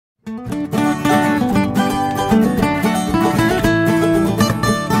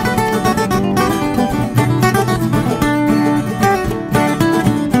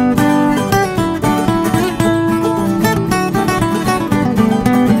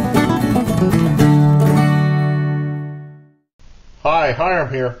Hi,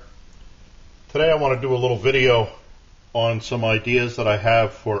 Hiram here. Today I want to do a little video on some ideas that I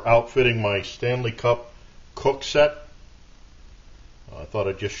have for outfitting my Stanley Cup cook set. I thought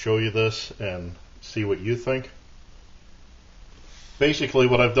I'd just show you this and see what you think. Basically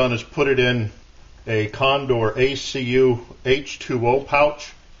what I've done is put it in a Condor H2O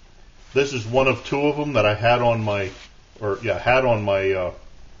pouch. This is one of two of them that I had on my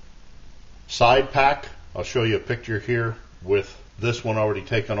side pack. I'll show you a picture here with this one already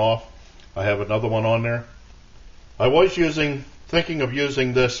taken off. I have another one on there. I was thinking of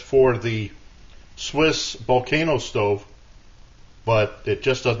using this for the Swiss volcano stove, but it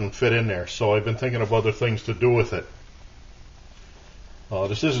just doesn't fit in there. So I've been thinking of other things to do with it.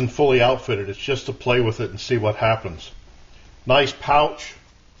 This isn't fully outfitted. It's just to play with it and see what happens. Nice pouch.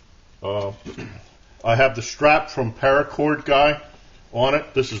 I have the strap from paracord guy on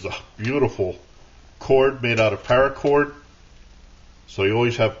it. This is a beautiful cord made out of paracord. So you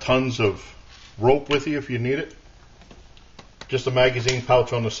always have tons of rope with you if you need it. Just a magazine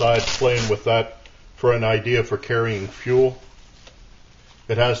pouch on the side, playing with that for an idea for carrying fuel.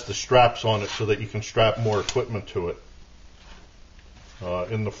 It has the straps on it so that you can strap more equipment to it.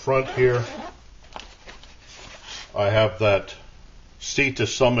 In the front here, I have that Sea to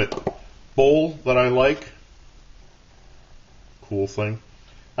Summit bowl that I like. Cool thing.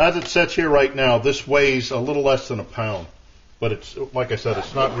 As it sits here right now, this weighs a little less than a pound. But it's, like I said,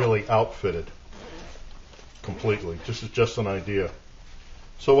 it's not really outfitted completely. This is just an idea.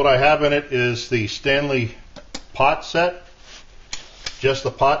 So what I have in it is the Stanley pot set. Just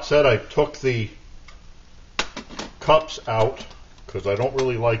the pot set. I took the cups out because I don't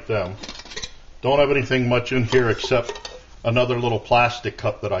really like them. Don't have anything much in here except another little plastic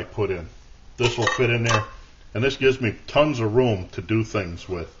cup that I put in. This will fit in there. And this gives me tons of room to do things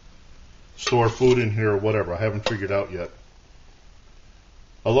with. Store food in here or whatever. I haven't figured out yet.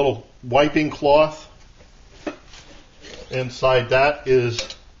 A little wiping cloth. Inside that is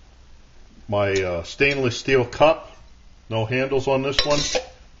my stainless steel cup. No handles on this one.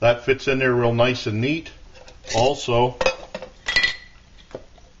 That fits in there real nice and neat. Also,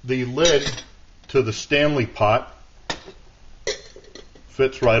 the lid to the Stanley pot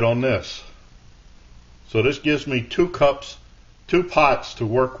fits right on this. So this gives me two pots to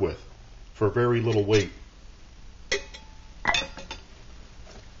work with for very little weight.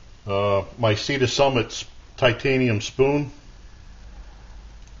 My Sea to Summit titanium spoon,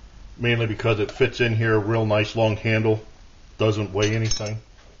 mainly because it fits in here, real nice long handle, doesn't weigh anything.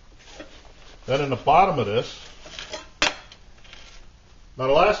 Then in the bottom of this,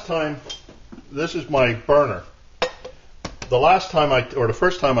 now this is my burner. The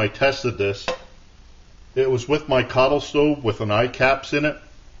first time I tested this, it was with my cottle stove with an eye caps in it,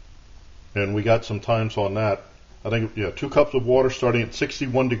 and we got some times on that. I think 2 cups of water starting at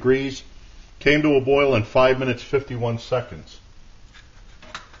 61 degrees, came to a boil in 5 minutes 51 seconds.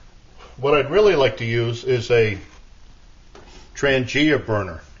 What I'd really like to use is a Triad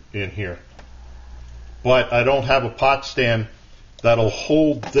burner in here, but I don't have a pot stand that'll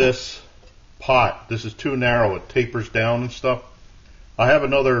hold this pot. This is too narrow, it tapers down and stuff. I have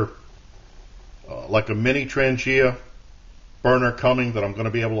another like a mini Triad burner coming that I'm going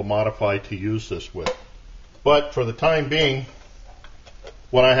to be able to modify to use this with. But for the time being,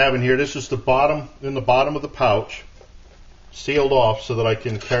 what I have in here, this is the bottom of the pouch, sealed off so that I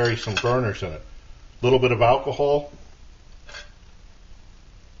can carry some burners in it. A little bit of alcohol,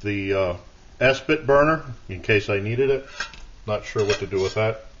 the S-bit burner in case I needed it. Not sure what to do with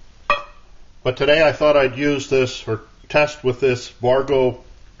that. But today I thought I'd use this or test with this Vargo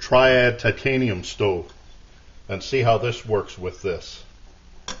Triad titanium stove and see how this works with this.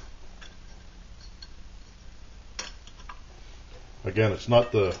 Again, it's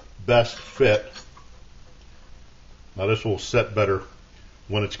not the best fit. Now this will set better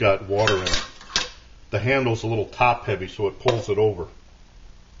when it's got water in it. The handle's a little top heavy, so it pulls it over.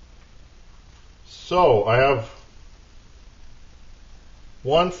 So I have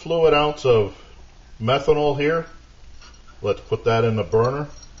 1 fluid ounce of methanol here. Let's put that in the burner.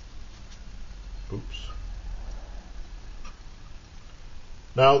 Oops.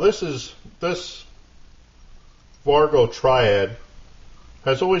 Now this Vargo Triad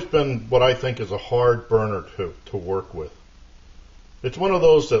has always been what I think is a hard burner to work with. It's one of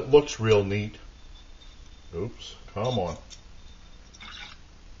those that looks real neat. Oops, come on.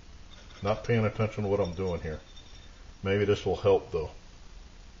 Not paying attention to what I'm doing here. Maybe this will help though.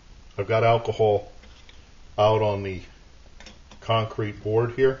 I've got alcohol out on the concrete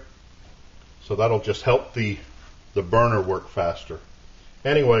board here, so that'll just help the burner work faster.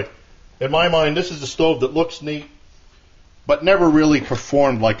 Anyway, in my mind, this is a stove that looks neat. but never really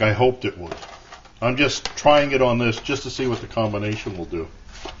performed like I hoped it would. I'm just trying it on this just to see what the combination will do.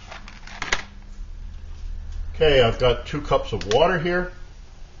 Okay, I've got 2 cups of water here.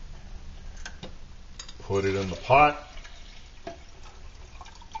 Put it in the pot.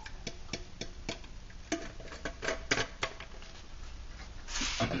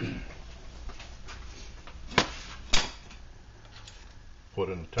 Put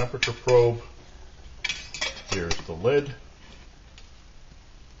in the temperature probe. Here's the lid.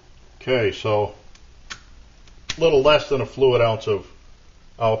 Okay, so a little less than a fluid ounce of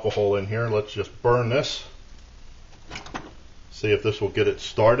alcohol in here. Let's just burn this. See if this will get it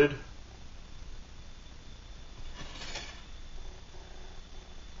started.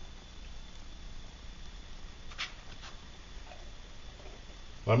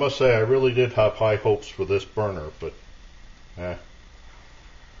 I must say I really did have high hopes for this burner, but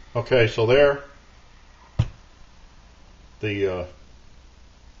Okay, so there the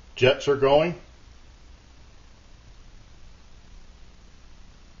jets are going.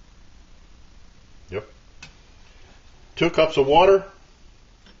 Yep. 2 cups of water,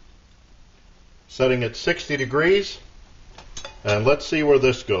 setting at 60 degrees, and let's see where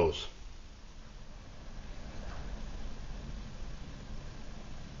this goes.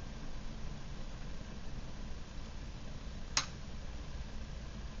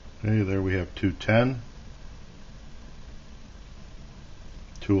 Okay, there we have 210,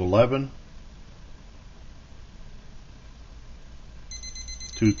 211,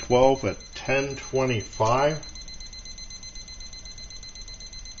 212 at 1025.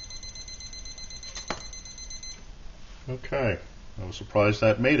 Okay, I was surprised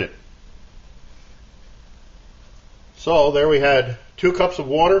that made it. So there we had 2 cups of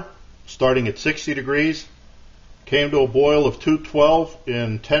water starting at 60 degrees. Came to a boil of 212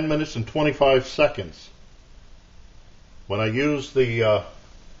 in 10 minutes and 25 seconds. When I used the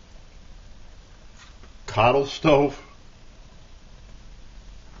cottle stove,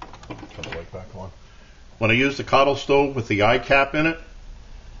 turn the light back on. When I used the cottle stove with the eye cap in it,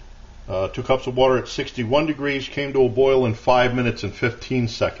 2 cups of water at 61 degrees came to a boil in 5 minutes and 15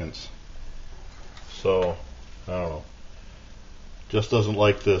 seconds. So, I don't know. Just doesn't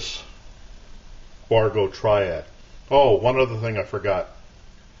like this Vargo Triad. Oh, one other thing I forgot.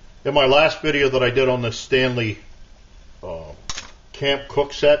 In my last video that I did on this Stanley camp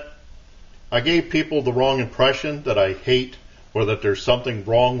cook set, I gave people the wrong impression that I hate or that there's something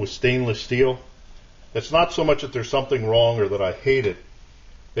wrong with stainless steel. It's not so much that there's something wrong or that I hate it.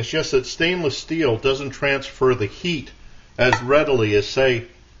 It's just that stainless steel doesn't transfer the heat as readily as, say,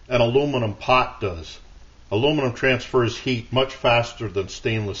 an aluminum pot does. Aluminum transfers heat much faster than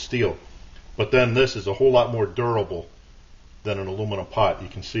stainless steel. But then this is a whole lot more durable than an aluminum pot. You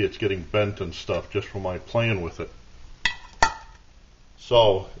can see it's getting bent and stuff just from my playing with it.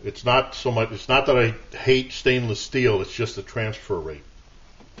 So it's not so much, it's not that I hate stainless steel, it's just the transfer rate.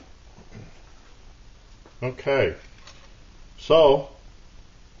 Okay, so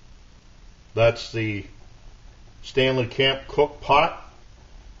that's the Stanley Camp Cook Pot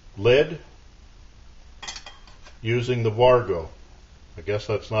lid using the Vargo. I guess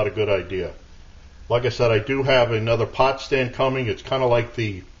that's not a good idea. Like I said, I do have another pot stand coming. It's kind of like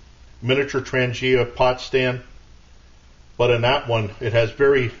the miniature Triad pot stand, but in that one, it has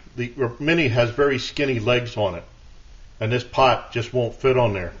the Mini has very skinny legs on it, and this pot just won't fit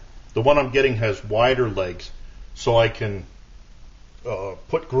on there. The one I'm getting has wider legs, so I can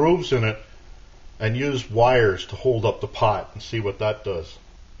put grooves in it and use wires to hold up the pot and see what that does.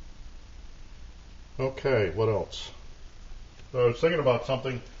 Okay, what else? I was thinking about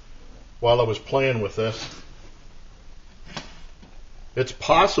something while I was playing with this. It's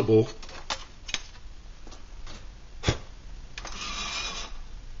possible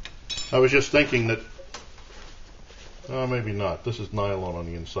I was just thinking that maybe not. This is nylon on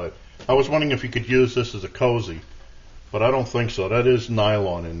the inside. I was wondering if you could use this as a cozy, but I don't think so. That is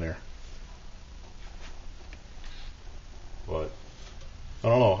nylon in there. But I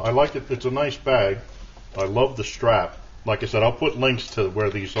don't know. I like it. It's a nice bag. I love the strap. Like I said, I'll put links to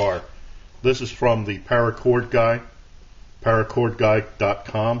where these are. This is from the paracord guy,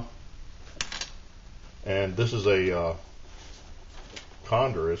 paracordguy.com. And this is a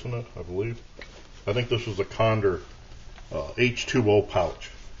Condor, isn't it? I believe. I think this was a Condor H2O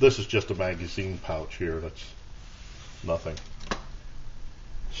pouch. This is just a magazine pouch here. That's nothing.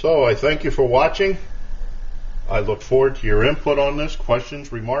 So I thank you for watching. I look forward to your input on this,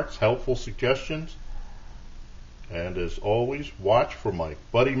 questions, remarks, helpful suggestions. And as always, watch for my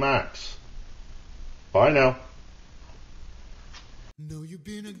buddy Max. Bye now. Know you've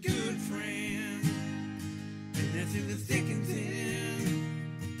been a good friend, and through the thick and thin,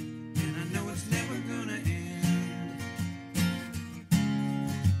 and I know it's never gonna end.